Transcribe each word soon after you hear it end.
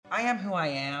I am who I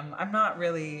am. I'm not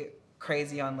really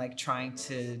crazy on like trying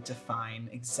to define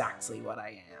exactly what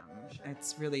I am.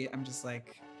 It's really, I'm just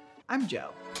like, I'm Joe.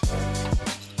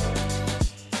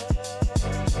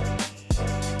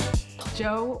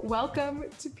 Joe, welcome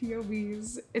to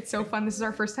POVs. It's so fun. This is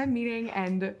our first time meeting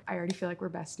and I already feel like we're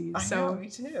besties. I know, me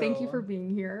too. Thank you for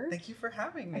being here. Thank you for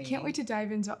having me. I can't wait to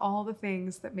dive into all the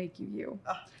things that make you you.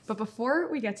 But before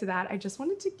we get to that, I just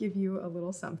wanted to give you a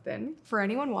little something. For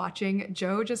anyone watching,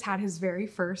 Joe just had his very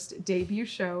first debut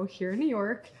show here in New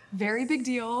York. Very big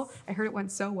deal. I heard it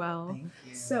went so well. Thank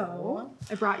you. So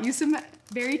I brought you some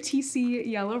very TC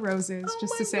yellow roses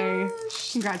just to say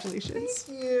congratulations.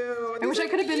 Thank you. I wish I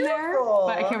could have been there,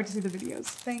 but I can't wait to see the videos.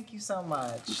 Thank you so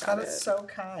much. That is so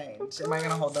kind. Am I going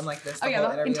to hold them like this the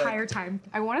whole interview? Entire time.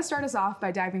 I want to start us off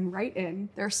by diving right in.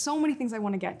 There are so many things I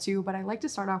want to get to, but I like to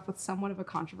start off with somewhat of a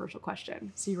controversial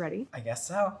question. So you ready? I guess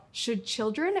so. Should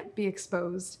children be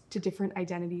exposed to different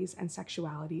identities and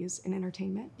sexualities in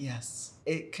entertainment? Yes.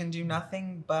 It can do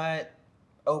nothing but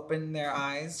open their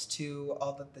eyes to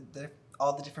all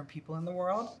the different people in the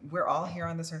world. We're all here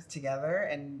on this earth together,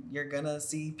 and you're gonna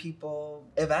see people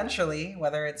eventually,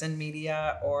 whether it's in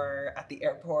media or at the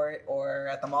airport or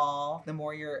at the mall. The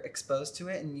more you're exposed to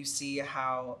it and you see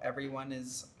how everyone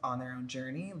is on their own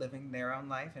journey, living their own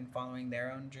life and following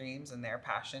their own dreams and their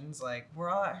passions, like we're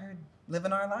all out here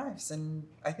living our lives. And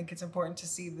I think it's important to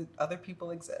see that other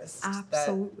people exist.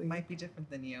 Absolutely. That might be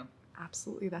different than you.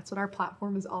 Absolutely. That's what our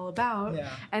platform is all about.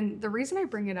 Yeah. And the reason I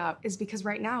bring it up is because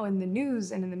right now in the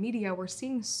news and in the media, we're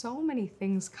seeing so many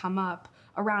things come up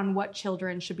around what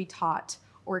children should be taught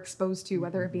or exposed to,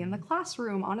 whether it be in the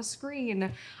classroom, on a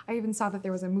screen. I even saw that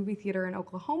there was a movie theater in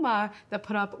Oklahoma that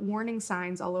put up warning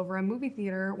signs all over a movie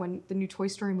theater when the new Toy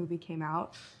Story movie came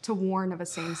out to warn of a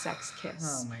same-sex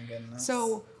kiss. Oh my goodness.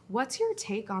 So what's your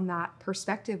take on that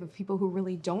perspective of people who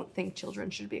really don't think children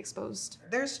should be exposed?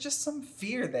 There's just some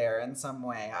fear there in some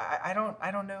way. I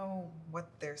don't know what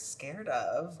they're scared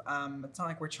of. It's not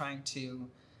like we're trying to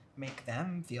make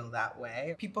them feel that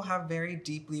way. People have very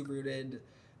deeply rooted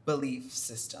belief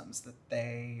systems that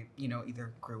they,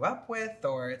 either grew up with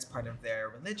or it's part of their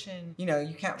religion.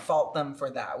 You can't fault them for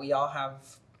that. We all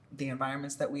have the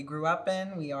environments that we grew up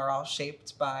in. We are all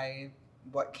shaped by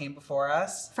what came before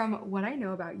us. From what I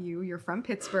know about you, you're from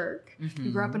Pittsburgh. Mm-hmm.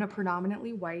 You grew up in a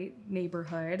predominantly white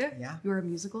neighborhood. Yeah. You're a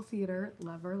musical theater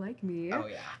lover like me. Oh,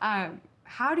 yeah.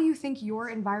 How do you think your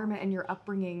environment and your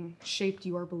upbringing shaped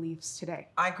your beliefs today?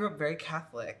 I grew up very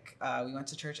Catholic. We went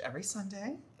to church every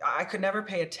Sunday. I could never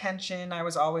pay attention. I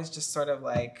was always just sort of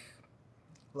like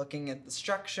looking at the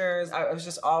structures. I was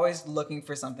just always looking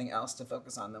for something else to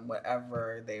focus on than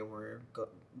whatever they were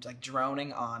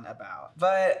droning on about.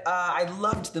 But I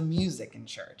loved the music in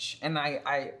church. And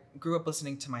I grew up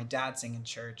listening to my dad sing in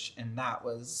church, and that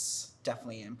was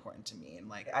definitely important to me. And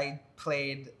like I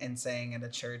played and sang at a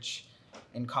church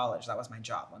in college. That was my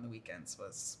job on the weekends,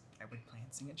 was I would play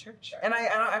and sing at church. And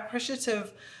I'm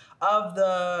appreciative of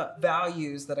the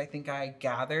values that I think I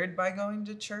gathered by going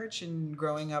to church and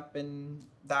growing up in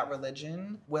that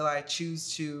religion. Will I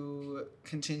choose to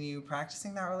continue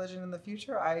practicing that religion in the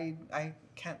future? I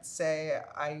can't say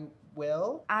I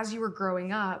will. As you were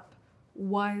growing up,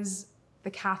 was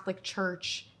the Catholic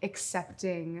Church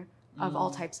accepting of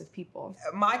all types of people?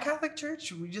 My Catholic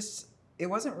church, it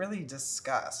wasn't really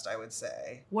discussed, I would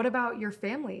say. What about your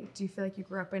family? Do you feel like you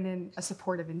grew up in a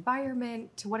supportive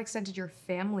environment? To what extent did your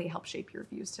family help shape your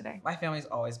views today? My family's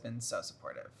always been so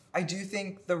supportive. I do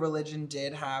think the religion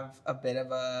did have a bit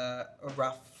of a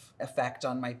rough effect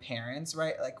on my parents,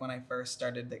 right? Like when I first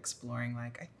started exploring,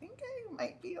 like, I think I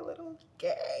might be a little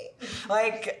gay.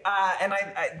 And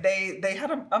they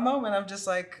had a moment of just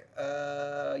like,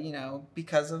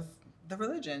 because of the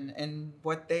religion and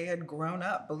what they had grown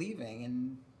up believing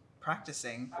and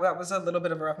practicing. Well, that was a little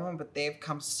bit of a rough moment, but they've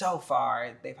come so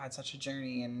far. They've had such a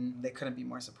journey and they couldn't be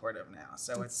more supportive now.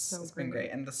 So it's been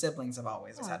great. And the siblings have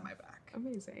always had my back.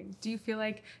 Amazing. Do you feel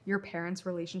like your parents'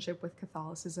 relationship with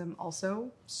Catholicism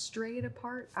also strayed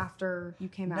apart after you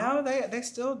came out? No, they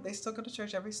still go to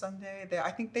church every Sunday.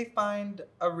 I think they find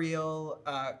a real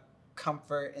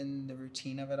comfort in the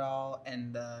routine of it all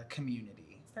and the community.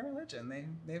 Their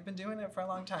religion. They've been doing it for a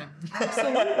long time.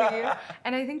 Absolutely.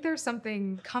 And I think there's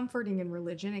something comforting in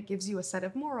religion. It gives you a set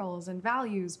of morals and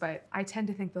values, but I tend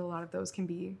to think that a lot of those can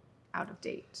be out of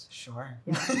date. Sure.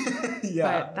 Yeah.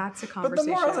 Yeah. But that's a conversation. But the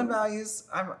morals and values,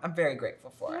 I'm very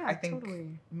grateful for. Yeah, I think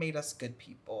totally. Made us good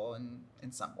people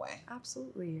in some way.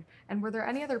 Absolutely. And were there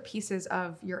any other pieces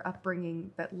of your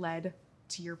upbringing that led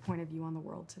to your point of view on the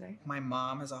world today? My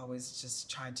mom has always just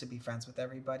tried to be friends with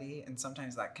everybody, and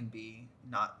sometimes that can be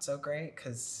not so great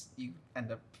because you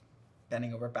end up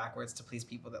bending over backwards to please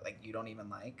people that like you don't even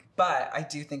like. But I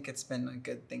do think it's been a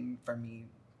good thing for me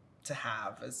to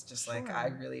have. It's just like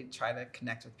I really try to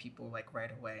connect with people like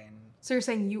right away. And so you're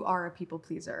saying you are a people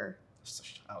pleaser?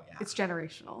 Oh yeah, it's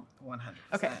generational. 100%.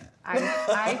 Okay,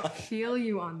 I feel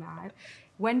you on that.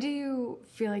 When do you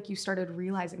feel like you started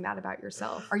realizing that about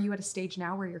yourself? Are you at a stage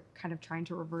now where you're kind of trying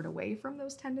to revert away from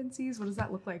those tendencies? What does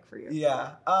that look like for you?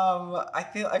 Yeah. I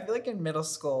feel like in middle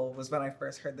school was when I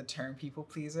first heard the term people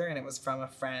pleaser, and it was from a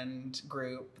friend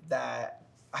group that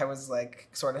I was like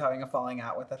sort of having a falling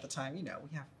out with at the time. You know,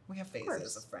 we have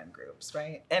phases of friend groups,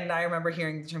 right? And I remember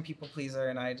hearing the term people pleaser,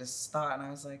 and I just thought, and I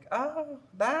was like, oh,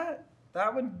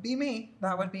 that would be me.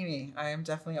 That would be me. I am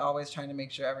definitely always trying to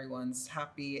make sure everyone's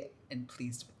happy and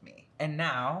pleased with me. And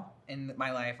now in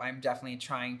my life, I'm definitely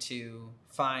trying to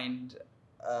find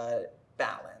a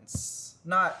balance,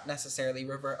 not necessarily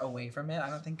revert away from it. I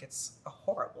don't think it's a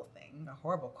horrible thing, a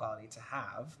horrible quality to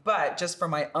have. But just for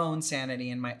my own sanity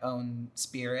and my own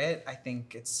spirit, I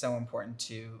think it's so important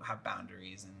to have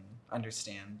boundaries and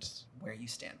understand where you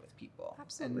stand with people.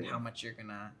 Absolutely. And how much you're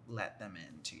gonna let them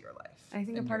into your life. I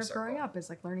think a part of growing up is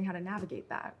like learning how to navigate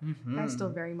that. Mm-hmm. I still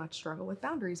very much struggle with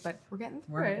boundaries, but we're getting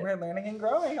through it. We're learning and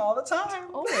growing all the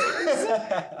time.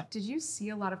 Always. Did you see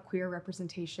a lot of queer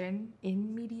representation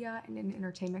in media and in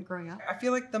entertainment growing up? I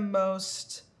feel like the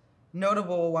most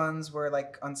notable ones were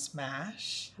like on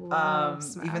Smash. Smash.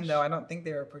 Even though I don't think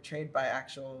they were portrayed by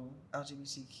actual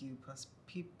LGBTQ plus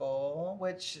people,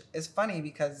 which is funny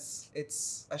because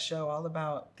it's a show all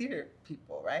about theater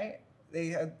people, right? They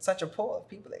had such a pool of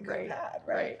people they could have had,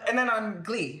 right? And then on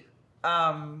Glee,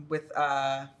 with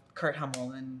Kurt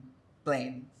Hummel and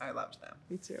Blaine, I loved them.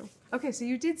 Me too. Okay, so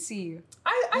you did see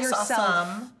I yourself saw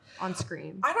some on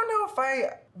screen. I don't know if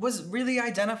I was really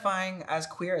identifying as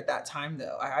queer at that time,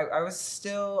 though. I was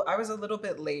a little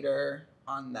bit later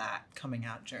on that coming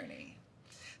out journey.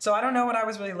 So I don't know what I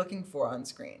was really looking for on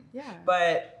screen. Yeah.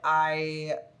 But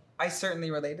I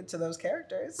certainly related to those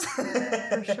characters.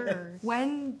 For sure.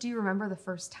 When do you remember the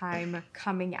first time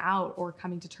coming out or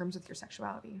coming to terms with your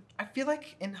sexuality? I feel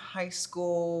like in high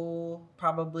school,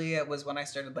 probably it was when I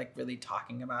started like really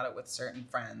talking about it with certain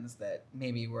friends that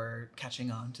maybe were catching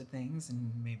on to things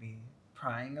and maybe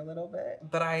prying a little bit.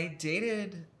 But I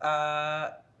dated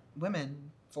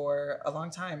women for a long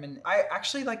time, and I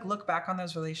actually like look back on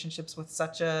those relationships with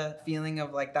such a feeling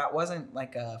of like that wasn't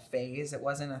like a phase. It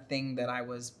wasn't a thing that I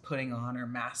was putting on or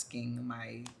masking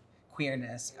my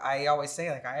queerness. I always say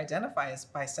like I identify as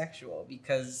bisexual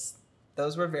because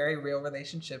those were very real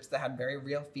relationships that had very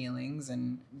real feelings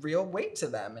and real weight to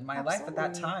them in my life at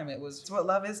that time. It was what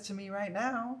love is to me right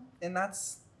now, and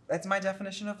that's my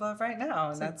definition of love right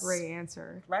now. And that's a great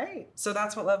answer. Right. So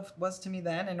that's what love was to me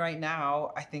then, and right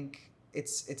now I think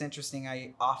it's interesting.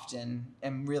 I often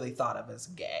am really thought of as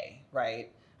gay, right?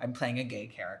 I'm playing a gay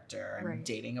character. I'm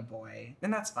dating a boy,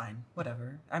 and that's fine.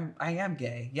 Whatever. I am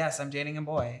gay. Yes, I'm dating a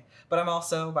boy, but I'm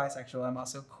also bisexual. I'm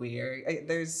also queer.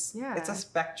 It's a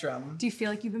spectrum. Do you feel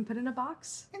like you've been put in a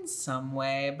box? In some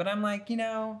way, but I'm like,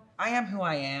 I am who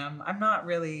I am. I'm not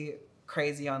really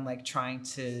crazy on like trying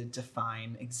to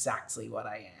define exactly what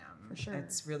I am. For sure.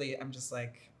 It's really, I'm just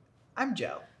like, I'm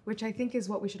Joe. Which I think is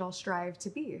what we should all strive to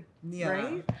be,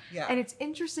 right? Yeah. And it's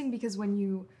interesting because when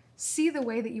you see the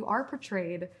way that you are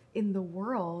portrayed in the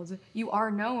world, you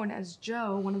are known as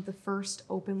Joe, one of the first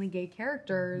openly gay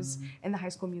characters in the High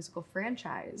School Musical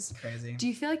franchise. Crazy. Do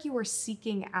you feel like you were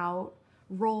seeking out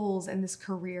roles in this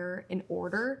career in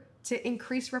order to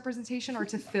increase representation or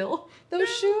to fill those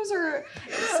shoes, or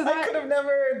so that... I could have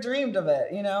never dreamed of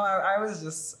it. I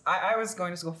was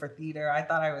going to school for theater. I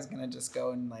thought I was going to just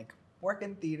go and like work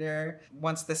in theater.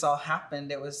 Once this all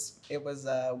happened, it was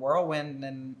a whirlwind,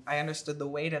 and I understood the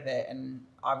weight of it. And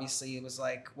obviously it was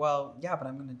like, well, yeah, but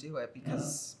I'm going to do it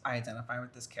because I identify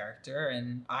with this character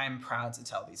and I'm proud to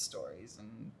tell these stories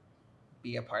and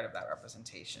be a part of that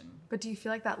representation. But do you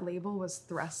feel like that label was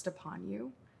thrust upon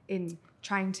you in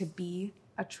trying to be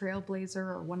a trailblazer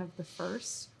or one of the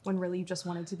first when really you just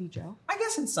wanted to be Joe? I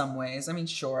guess in some ways. I mean,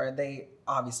 sure, they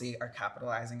obviously are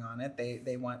capitalizing on it.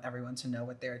 They want everyone to know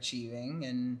what they're achieving,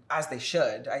 and as they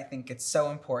should. I think it's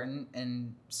so important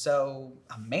and so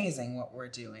amazing what we're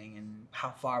doing and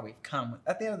how far we've come.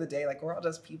 At the end of the day, like, we're all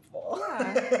just people.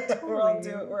 Yeah,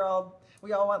 totally.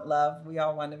 We all want love. We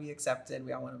all want to be accepted.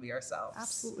 We all want to be ourselves.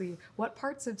 Absolutely. What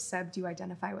parts of Seb do you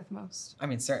identify with most? I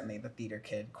mean, certainly the theater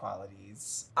kid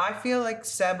qualities. I feel like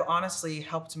Seb honestly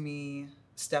helped me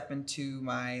step into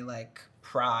my like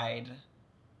pride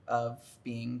of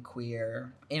being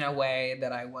queer in a way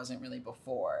that I wasn't really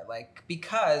before. Like,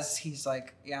 because he's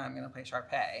like, yeah, I'm going to play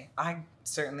Sharpay. I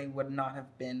certainly would not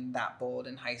have been that bold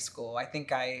in high school. I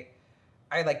think I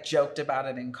I like joked about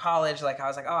it in college. Like I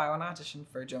was like, oh, I want to audition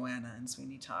for Joanna and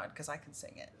Sweeney Todd because I can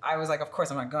sing it. I was like, of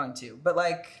course I'm not going to, but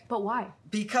like. But why?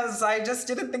 Because I just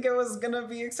didn't think it was gonna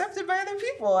be accepted by other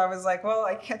people. I was like, well,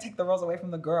 I can't take the roles away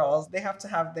from the girls. They have to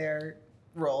have their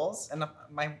roles, and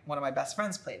one of my best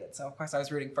friends played it, so of course I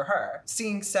was rooting for her.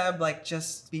 Seeing Seb like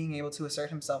just being able to assert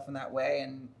himself in that way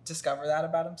and discover that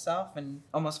about himself, and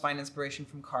almost find inspiration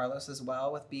from Carlos as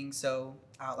well with being so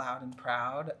out loud and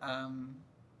proud.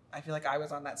 I feel like I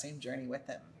was on that same journey with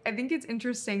him. I think it's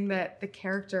interesting that the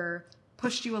character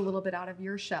pushed you a little bit out of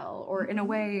your shell, or in a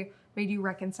way made you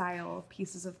reconcile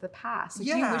pieces of the past. Like,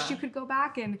 do you wish you could go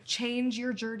back and change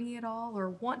your journey at all,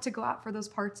 or want to go out for those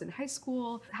parts in high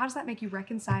school? How does that make you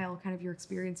reconcile kind of your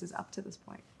experiences up to this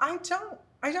point?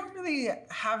 I don't really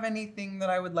have anything that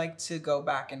I would like to go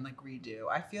back and like redo.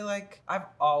 I feel like I've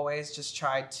always just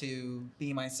tried to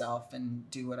be myself and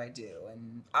do what I do.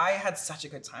 And I had such a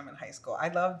good time in high school. I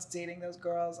loved dating those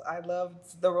girls. I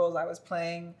loved the roles I was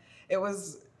playing. It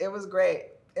was great.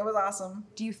 It was awesome.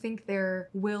 Do you think there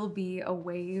will be a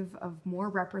wave of more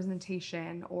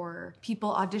representation, or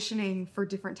people auditioning for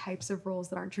different types of roles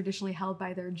that aren't traditionally held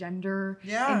by their gender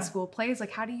in school plays?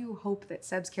 Like, how do you hope that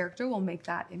Seb's character will make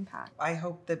that impact? I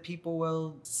hope that people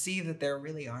will see that there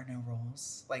really are no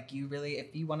roles. Like, you really,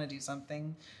 if you want to do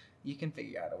something, you can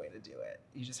figure out a way to do it.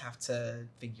 You just have to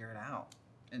figure it out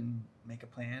and make a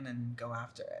plan and go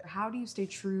after it. How do you stay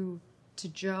true to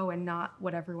Joe and not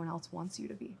what everyone else wants you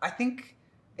to be? I think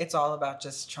it's all about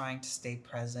just trying to stay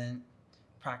present,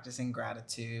 practicing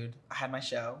gratitude. I had my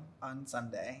show on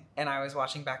Sunday, and I was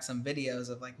watching back some videos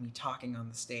of like me talking on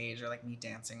the stage, or like me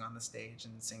dancing on the stage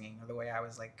and singing, or the way I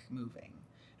was like moving.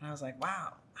 And I was like,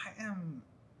 wow,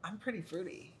 I'm pretty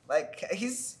fruity. Like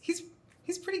he's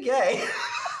pretty gay.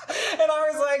 And I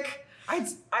was like,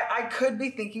 I could be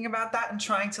thinking about that and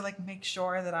trying to like make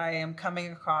sure that I am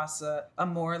coming across a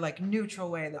more like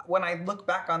neutral way. That when I look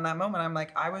back on that moment, I'm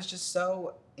like, I was just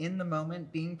so in the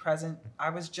moment, being present. I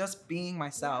was just being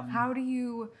myself. How do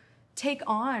you take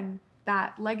on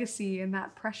that legacy and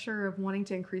that pressure of wanting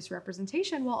to increase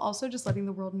representation while also just letting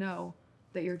the world know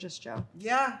that you're just Joe?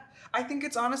 Yeah, I think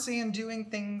it's honestly in doing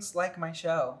things like my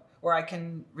show, where I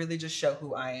can really just show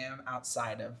who I am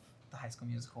outside of the High School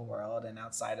Musical world and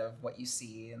outside of what you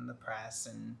see in the press,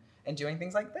 and doing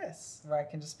things like this, where I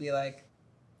can just be like,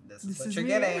 this is what you're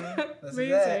getting. This is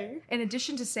it. In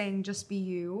addition to saying just be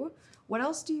you, what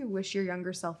else do you wish your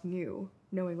younger self knew,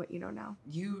 knowing what you know now?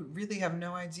 You really have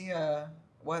no idea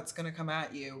what's going to come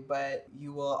at you, but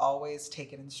you will always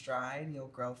take it in stride. You'll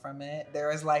grow from it.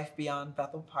 There is life beyond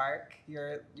Bethel Park,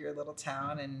 your little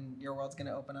town, and your world's going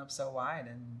to open up so wide.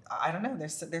 And I don't know,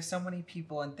 there's so many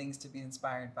people and things to be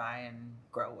inspired by and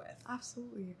grow with.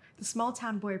 Absolutely. The small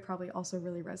town boy probably also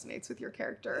really resonates with your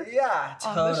character. Yeah,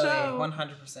 totally. On the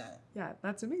show. 100%. Yeah,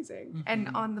 that's amazing. Mm-hmm. And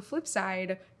on the flip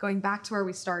side, going back to where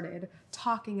we started,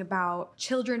 talking about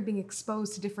children being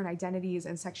exposed to different identities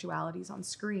and sexualities on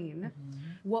screen,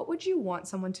 what would you want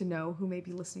someone to know who may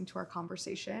be listening to our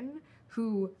conversation,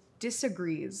 who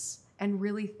disagrees and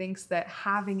really thinks that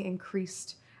having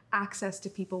increased access to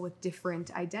people with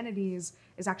different identities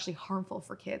is actually harmful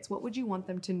for kids? What would you want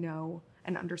them to know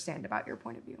and understand about your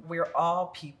point of view? We're all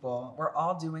people. We're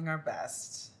all doing our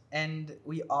best. And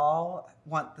we all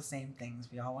want the same things.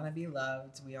 We all want to be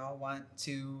loved. We all want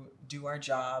to do our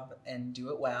job and do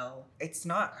it well. It's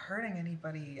not hurting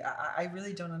anybody. I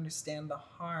really don't understand the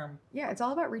harm. Yeah, it's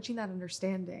all about reaching that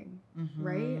understanding,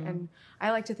 right? And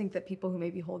I like to think that people who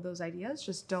maybe hold those ideas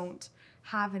just don't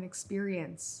have an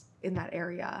experience in that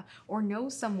area, or know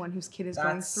someone whose kid is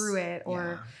going through it,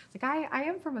 or like I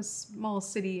am from a small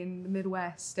city in the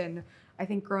Midwest, and I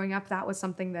think growing up that was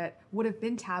something that would have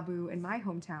been taboo in my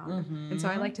hometown. And so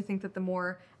I like to think that the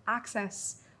more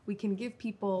access we can give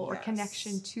people, or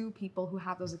connection to people who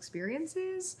have those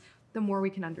experiences, the more we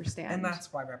can understand. And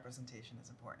that's why representation is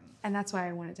important. And that's why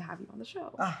I wanted to have you on the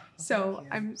show. So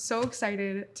I'm so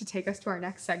excited to take us to our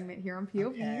next segment here on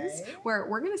POVs, where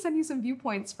we're going to send you some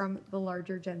viewpoints from the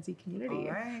larger Gen Z community.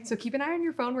 All right. So keep an eye on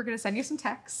your phone. We're going to send you some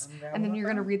texts, and then you're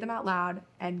going to read them out loud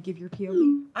and give your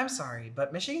POV. I'm sorry,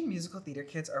 but Michigan musical theater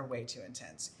kids are way too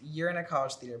intense. You're in a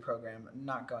college theater program,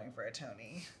 not going for a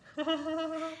Tony.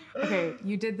 Okay,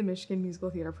 you did the Michigan musical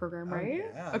theater program, right?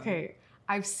 Yeah. Okay.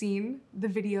 I've seen the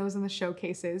videos and the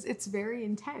showcases. It's very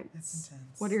intense. It's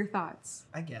intense. What are your thoughts?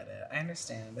 I get it. I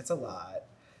understand. It's a lot.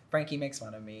 Frankie makes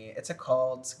fun of me. It's a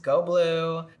cult. Go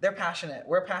Blue. They're passionate.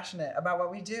 We're passionate about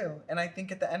what we do. And I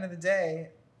think at the end of the day,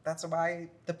 that's why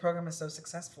the program is so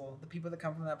successful. The people that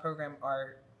come from that program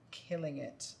are killing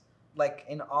it, like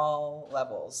in all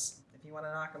levels. If you want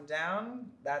to knock them down,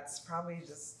 that's probably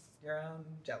just your own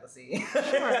jealousy.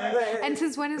 Sure. And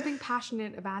since when is being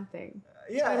passionate a bad thing?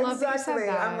 Yeah, I love that you said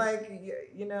that. I'm like,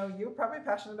 you know, you're probably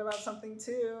passionate about something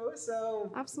too,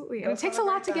 so absolutely. And it takes a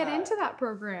lot to get into that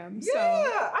program. Yeah, so.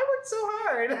 I worked so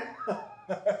hard.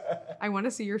 I want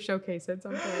to see your showcase at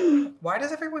some point. Why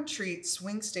does everyone treat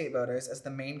swing state voters as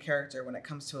the main character when it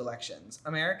comes to elections?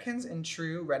 Americans in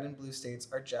true red and blue states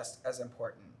are just as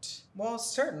important. Well,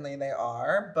 certainly they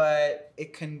are, but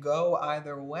it can go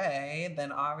either way.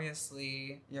 Then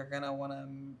obviously you're going to want to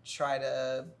try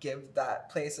to give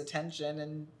that place attention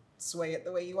and sway it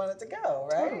the way you want it to go,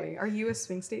 right? Totally. Are you a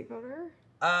swing state voter?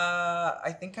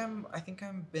 I think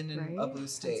I've been in a blue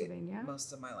state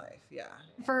most of my life. Yeah.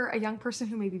 For a young person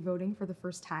who may be voting for the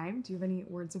first time, do you have any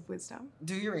words of wisdom?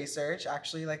 Do your research.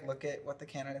 Actually, like look at what the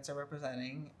candidates are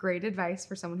representing. Great advice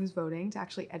for someone who's voting to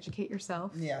actually educate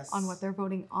yourself on what they're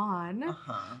voting on.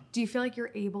 Uh-huh. Do you feel like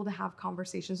you're able to have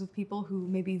conversations with people who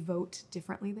maybe vote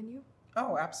differently than you?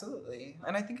 Oh, absolutely.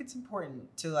 And I think it's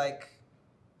important to like,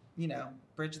 you know,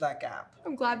 bridge that gap.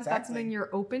 I'm glad that that's something you're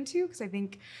open to, because I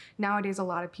think nowadays a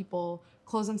lot of people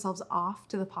close themselves off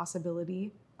to the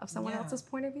possibility of someone else's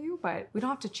point of view, but we don't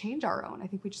have to change our own. I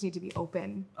think we just need to be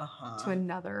open to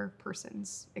another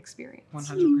person's experience.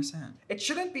 100%. It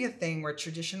shouldn't be a thing where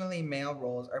traditionally male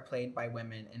roles are played by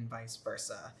women and vice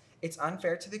versa. It's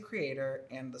unfair to the creator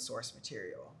and the source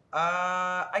material.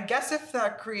 I guess if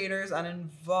that creator is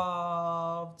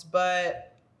uninvolved, but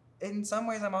in some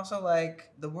ways, I'm also like,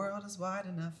 the world is wide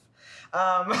enough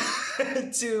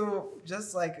to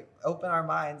just like open our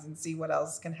minds and see what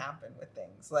else can happen with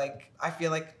things. Like, I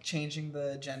feel like changing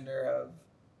the gender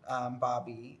of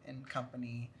Bobby and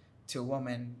company to a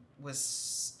woman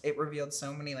it revealed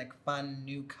so many like fun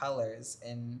new colors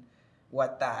in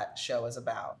what that show is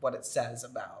about, what it says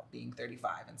about being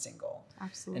 35 and single.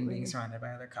 Absolutely. And being surrounded by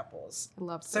other couples. I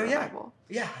love the revival.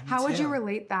 Yeah. How would you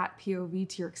relate that POV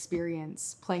to your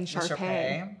experience playing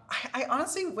Sharpay? I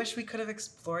honestly wish we could have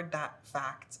explored that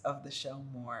fact of the show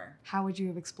more. How would you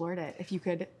have explored it if you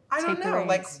could I don't take know. the reins?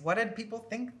 Like, what did people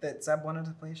think that Zeb wanted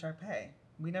to play Sharpay?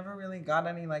 We never really got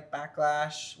any like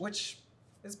backlash, which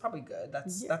is probably good.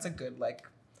 That's a good like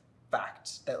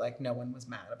fact that like no one was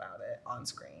mad about it on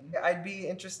screen. I'd be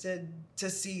interested to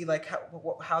see like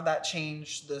how that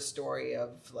changed the story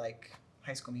of like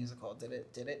High School Musical. Did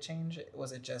it change?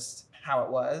 Was it just how it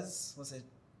was? Was it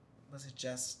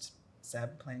just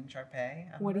Zeb playing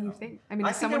Sharpay? What do you think? I mean,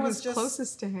 as someone who's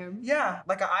closest to him. Yeah,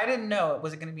 like I didn't know.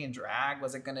 Was it going to be in drag?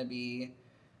 Was it going to be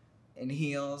in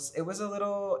heels? It was a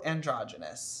little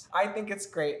androgynous. I think it's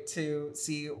great to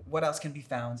see what else can be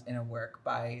found in a work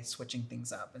by switching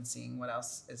things up and seeing what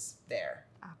else is there.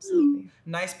 Absolutely.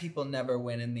 Nice people never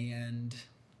win in the end.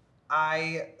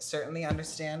 I certainly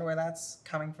understand where that's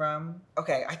coming from.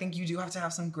 Okay, I think you do have to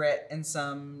have some grit and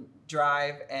some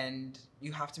drive, and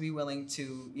you have to be willing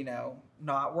to, you know,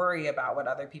 not worry about what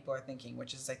other people are thinking,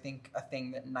 which is, I think, a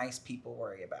thing that nice people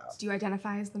worry about. Do you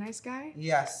identify as the nice guy?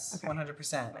 Yes, okay.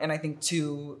 100%. And I think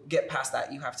to get past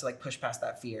that, you have to like push past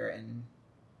that fear and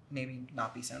maybe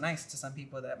not be so nice to some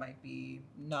people that might be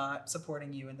not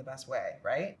supporting you in the best way,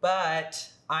 right? But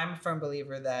I'm a firm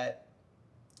believer that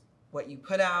what you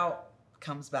put out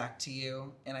comes back to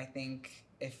you. And I think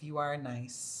if you are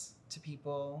nice to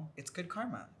people, it's good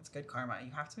karma. It's good karma.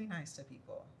 You have to be nice to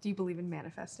people. Do you believe in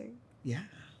manifesting? Yeah,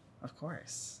 of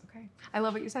course. Okay. I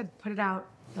love what you said. Put it out.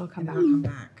 It'll come back. It'll come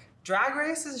back. Drag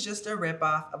Race is just a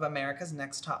ripoff of America's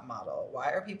Next Top Model.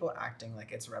 Why are people acting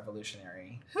like it's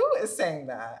revolutionary? Who is saying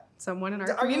that? Someone in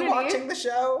our community. Are you watching the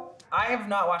show? I have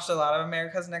not watched a lot of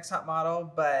America's Next Top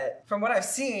Model, but from what I've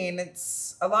seen,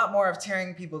 it's a lot more of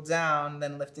tearing people down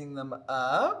than lifting them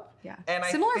up. Yeah. And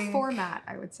similar format,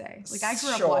 I would say. Like I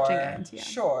grew up watching it. Yeah.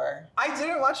 Sure. I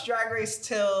didn't watch Drag Race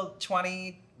till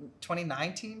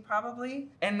 2019 probably.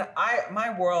 And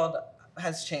my world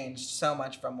has changed so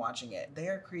much from watching it. They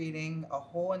are creating a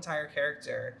whole entire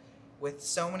character with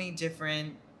so many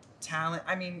different talent.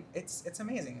 I mean, it's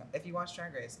amazing. If you watch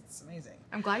Drag Race, it's amazing.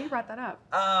 I'm glad you brought that up.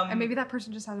 And maybe that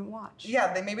person just hasn't watched.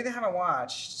 Yeah, maybe they haven't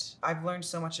watched. I've learned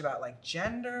so much about like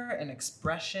gender and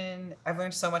expression. I've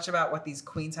learned so much about what these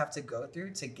queens have to go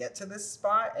through to get to this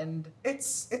spot, and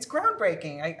it's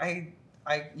groundbreaking.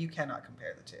 You cannot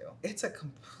compare the two. It's a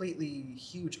completely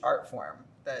huge art form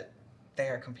that they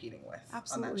are competing with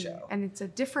on that show. And it's a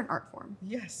different art form.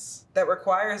 Yes. That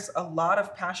requires a lot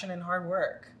of passion and hard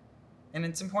work. And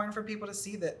it's important for people to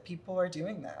see that people are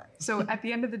doing that. So at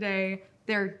the end of the day,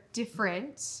 they're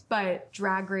different, but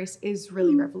Drag Race is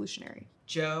really revolutionary.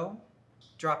 Joe,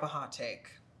 drop a hot take.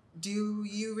 Do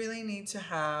you really need to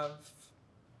have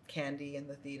Candy in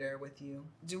the theater with you?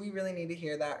 Do we really need to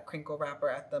hear that crinkle wrapper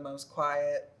at the most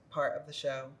quiet part of the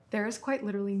show. There is quite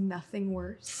literally nothing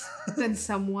worse than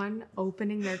someone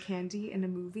opening their candy in a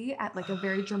movie at like a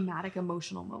very dramatic,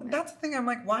 emotional moment. That's the thing. I'm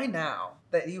like, why now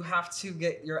that you have to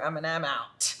get your M&M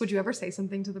out? Would you ever say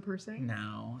something to the person?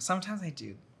 No. Sometimes I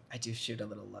do. I do shoot a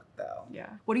little look though. Yeah.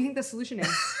 What do you think the solution is?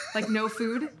 Like no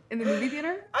food in the movie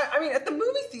theater? I mean, at the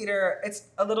movie theater, it's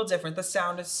a little different. The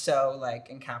sound is so like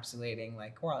encapsulating,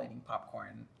 like we're all eating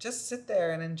popcorn. Just sit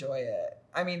there and enjoy it.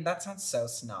 I mean, that sounds so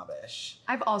snobbish.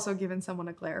 I've also given someone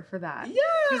a glare for that. Yeah.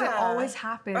 Because it always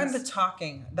happens. And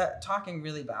that talking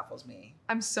really baffles me.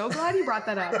 I'm so glad you brought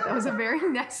that up. That was a very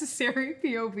necessary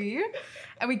POV.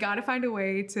 And we got to find a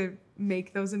way to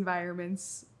make those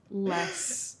environments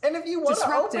less and if you want to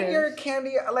disruptive. open your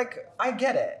candy, like I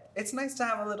get it. It's nice to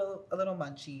have a little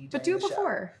munchie. But do it during the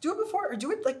before. show. Do it before, or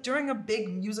do it like during a big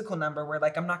musical number where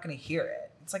like I'm not going to hear it.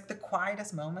 It's like the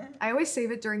quietest moment. I always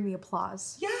save it during the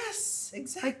applause. Yes,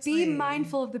 exactly. Like be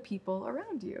mindful of the people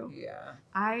around you. Yeah.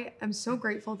 I am so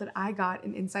grateful that I got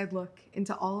an inside look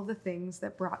into all of the things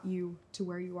that brought you to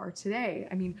where you are today.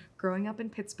 I mean, growing up in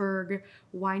Pittsburgh,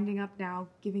 winding up now,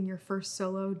 giving your first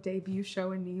solo debut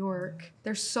show in New York.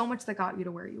 There's so much that got you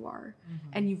to where you are.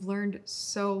 And you've learned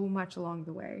so much along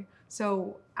the way.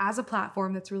 So as a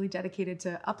platform that's really dedicated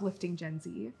to uplifting Gen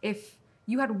Z, if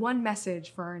you had one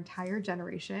message for our entire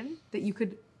generation that you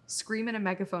could scream in a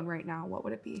megaphone right now, what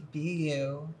would it be? Be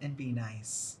you and be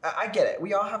nice. I get it.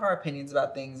 We all have our opinions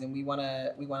about things, and we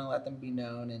wanna let them be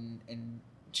known and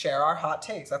share our hot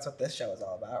takes. That's what this show is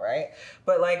all about, right?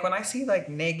 But like when I see like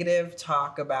negative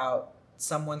talk about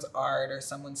someone's art or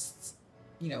someone's,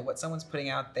 what someone's putting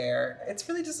out there, it's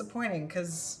really disappointing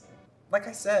because, like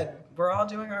I said, we're all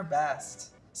doing our best.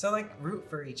 So like root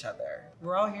for each other.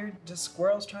 We're all here just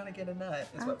squirrels trying to get a nut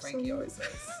is what Frankie always says.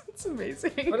 It's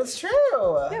amazing. But it's true.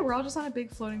 Yeah, we're all just on a big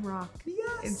floating rock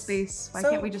in space. Why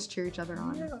can't we just cheer each other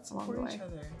on along the way?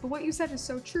 But what you said is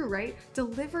so true, right?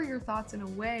 Deliver your thoughts in a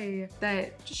way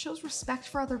that just shows respect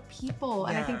for other people.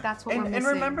 And I think that's what we're missing. And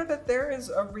remember that there is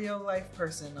a real life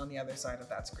person on the other side of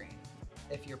that screen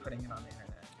if you're putting it on the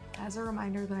internet. As a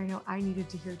reminder that I know I needed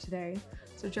to hear today.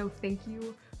 So Joe, thank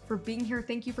you for being here.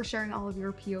 Thank you for sharing all of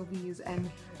your POVs, and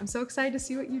I'm so excited to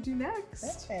see what you do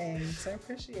next. Thanks, I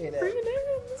appreciate it. Bring it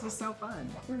in. This was so fun.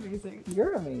 You're amazing.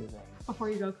 You're amazing. Before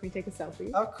you go, can we take a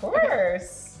selfie? Of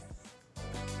course.